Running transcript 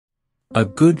A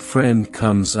good friend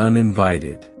comes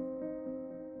uninvited.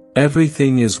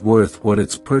 Everything is worth what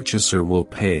its purchaser will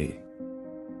pay.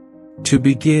 To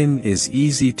begin is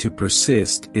easy, to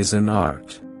persist is an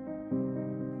art.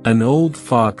 An old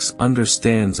fox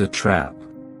understands a trap.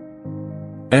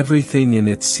 Everything in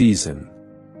its season.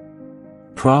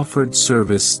 Proffered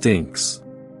service stinks.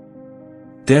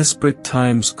 Desperate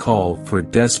times call for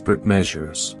desperate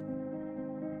measures.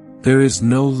 There is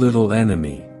no little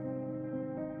enemy.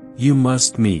 You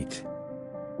must meet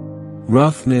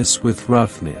roughness with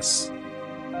roughness.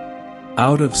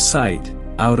 Out of sight,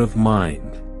 out of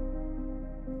mind.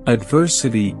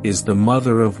 Adversity is the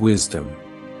mother of wisdom.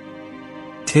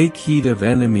 Take heed of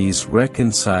enemies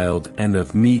reconciled and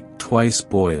of meat twice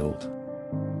boiled.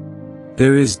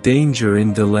 There is danger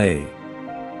in delay.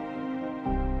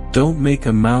 Don't make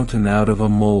a mountain out of a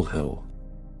molehill.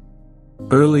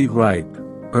 Early ripe,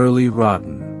 early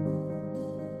rotten.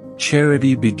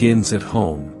 Charity begins at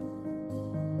home.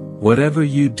 Whatever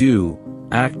you do,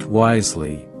 act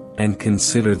wisely, and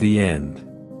consider the end.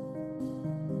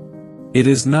 It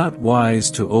is not wise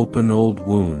to open old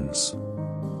wounds.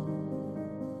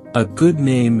 A good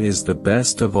name is the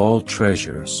best of all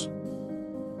treasures.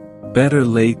 Better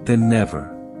late than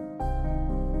never.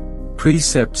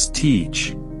 Precepts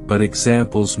teach, but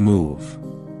examples move.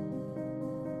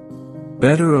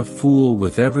 Better a fool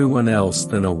with everyone else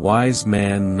than a wise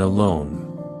man alone.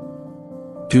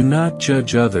 Do not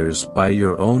judge others by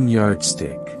your own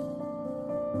yardstick.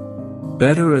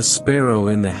 Better a sparrow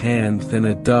in the hand than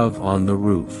a dove on the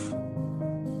roof.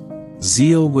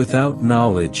 Zeal without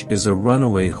knowledge is a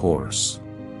runaway horse.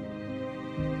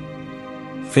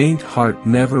 Faint heart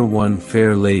never won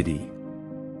fair lady.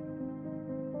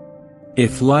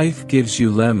 If life gives you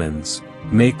lemons,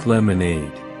 make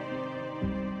lemonade.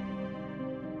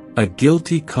 A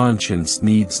guilty conscience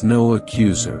needs no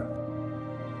accuser.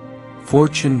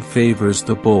 Fortune favors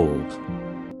the bold.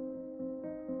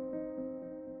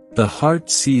 The heart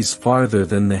sees farther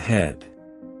than the head.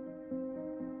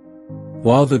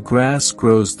 While the grass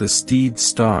grows, the steed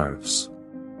starves.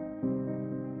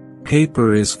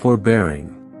 Paper is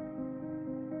forbearing.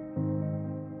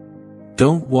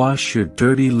 Don't wash your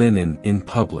dirty linen in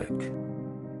public.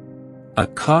 A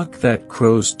cock that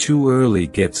crows too early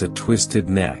gets a twisted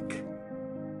neck.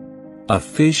 A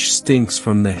fish stinks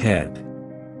from the head.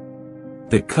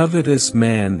 The covetous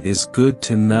man is good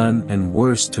to none and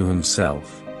worse to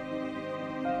himself.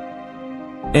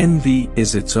 Envy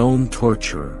is its own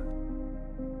torturer.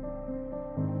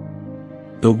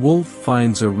 The wolf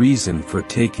finds a reason for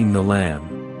taking the lamb.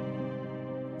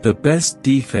 The best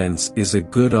defense is a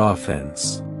good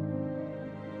offense.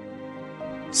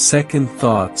 Second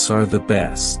thoughts are the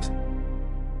best.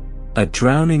 A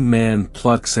drowning man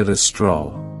plucks at a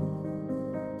straw.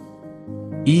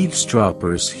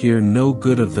 Eavesdroppers hear no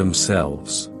good of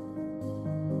themselves.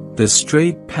 The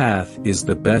straight path is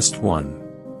the best one.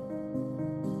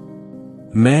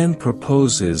 Man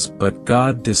proposes but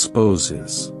God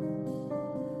disposes.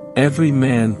 Every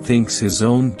man thinks his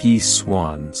own geese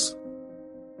swans.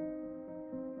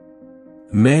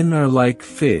 Men are like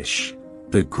fish,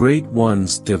 the great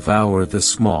ones devour the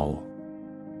small.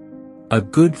 A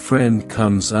good friend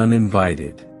comes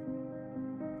uninvited.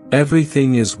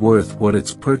 Everything is worth what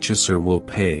its purchaser will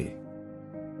pay.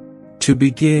 To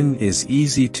begin is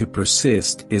easy, to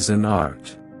persist is an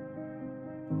art.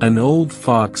 An old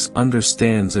fox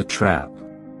understands a trap.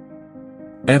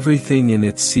 Everything in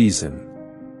its season.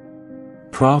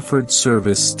 Proffered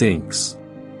service stinks.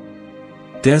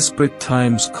 Desperate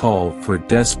times call for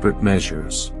desperate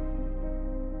measures.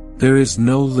 There is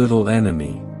no little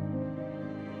enemy.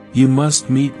 You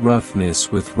must meet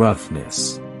roughness with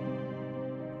roughness.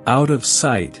 Out of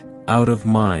sight, out of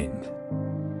mind.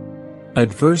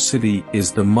 Adversity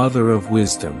is the mother of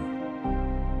wisdom.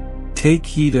 Take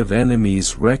heed of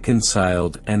enemies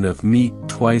reconciled and of meat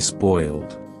twice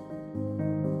boiled.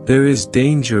 There is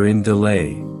danger in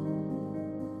delay.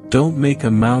 Don't make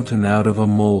a mountain out of a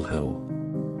molehill.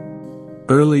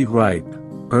 Early ripe,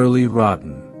 early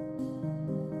rotten.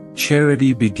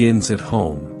 Charity begins at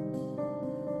home.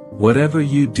 Whatever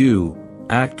you do,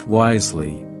 act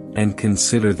wisely, and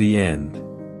consider the end.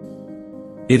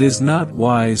 It is not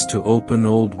wise to open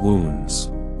old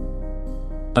wounds.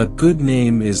 A good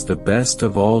name is the best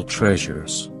of all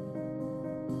treasures.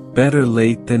 Better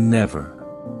late than never.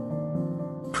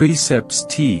 Precepts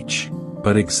teach,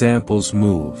 but examples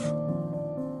move.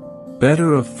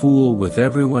 Better a fool with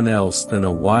everyone else than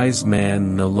a wise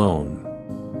man alone.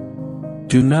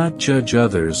 Do not judge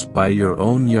others by your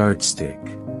own yardstick.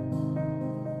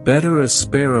 Better a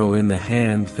sparrow in the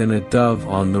hand than a dove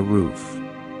on the roof.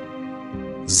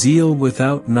 Zeal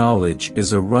without knowledge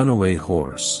is a runaway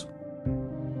horse.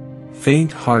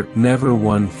 Faint heart never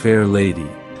won fair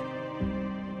lady.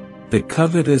 The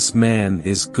covetous man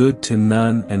is good to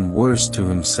none and worse to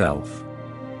himself.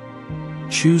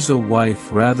 Choose a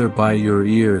wife rather by your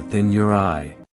ear than your eye.